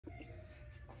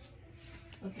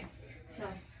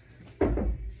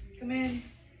Come in.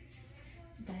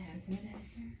 Buy hand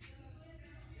sanitizer.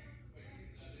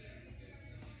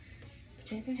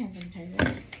 Check your hand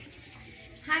sanitizer.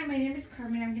 Hi, my name is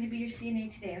Carmen. I'm going to be your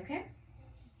CNA today, okay?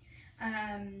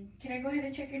 Can I go ahead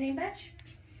and check your name badge?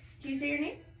 Can you say your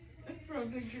name?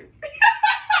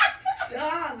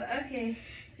 Stop. Okay.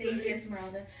 Thank you,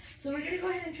 Esmeralda. So we're going to go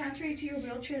ahead and transfer you to your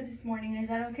wheelchair this morning. Is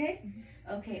that okay?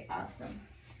 Mm-hmm. Okay, awesome.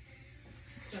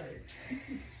 Sorry.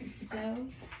 So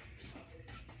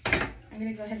I'm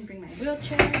going to go ahead and bring my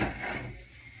wheelchair.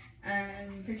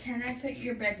 Pretend I put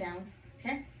your bed down,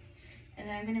 okay? And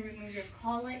then I'm going to remove your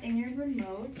call light and your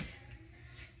remote.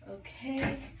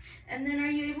 Okay. And then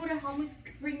are you able to help me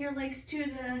bring your legs to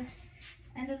the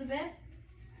end of the bed?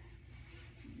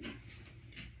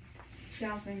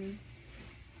 Stopping.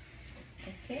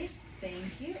 Okay,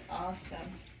 thank you. Awesome.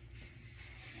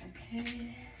 Okay.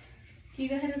 Can you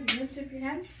go ahead and lift up your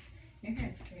hands? Your hair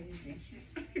is crazy.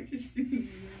 I've just seen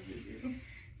the video.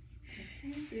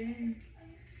 Okay.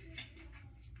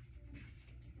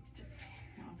 It's okay.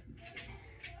 No one's gonna see it.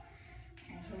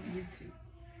 Alright, hold on. YouTube.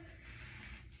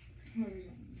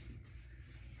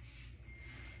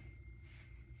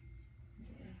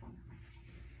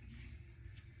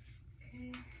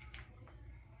 Okay.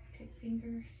 Take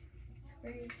fingers. That's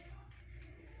great.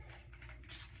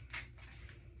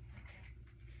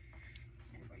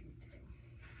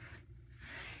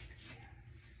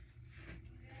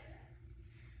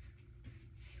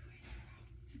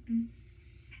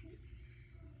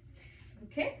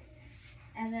 Okay,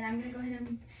 and then I'm gonna go ahead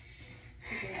and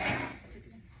take it out.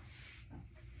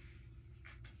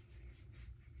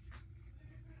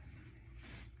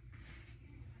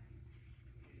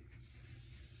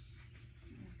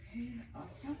 Okay,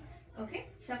 awesome. Okay,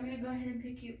 so I'm gonna go ahead and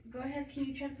pick you. Go ahead, can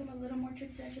you try to come a little more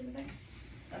towards the edge of the bed?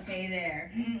 Okay,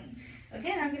 there.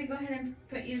 Okay, and I'm gonna go ahead and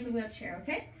put you in the wheelchair,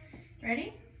 okay?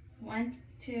 Ready? 1,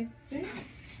 2, 3.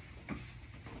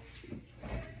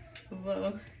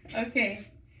 Whoa. Okay.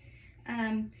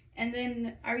 And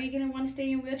then are you gonna want to stay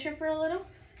in your wheelchair for a little?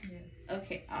 Yeah.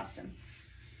 Okay, awesome.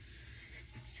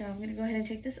 So I'm gonna go ahead and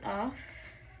take this off.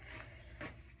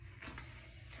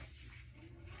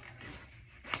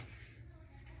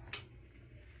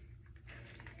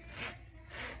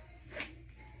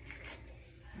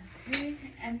 Okay,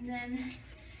 and then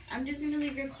I'm just gonna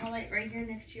leave your call light right here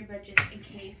next to your bed just in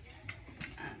case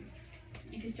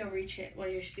you can still reach it while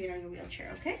you're being on your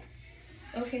wheelchair, okay?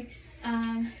 Okay,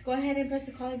 go ahead and press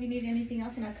the call if you need anything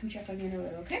else and I'll come check on you in a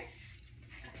little, okay?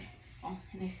 Okay. Oh,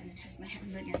 and I sanitized my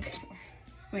hands again before.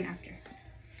 Wait, after.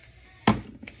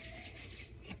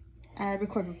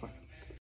 Record.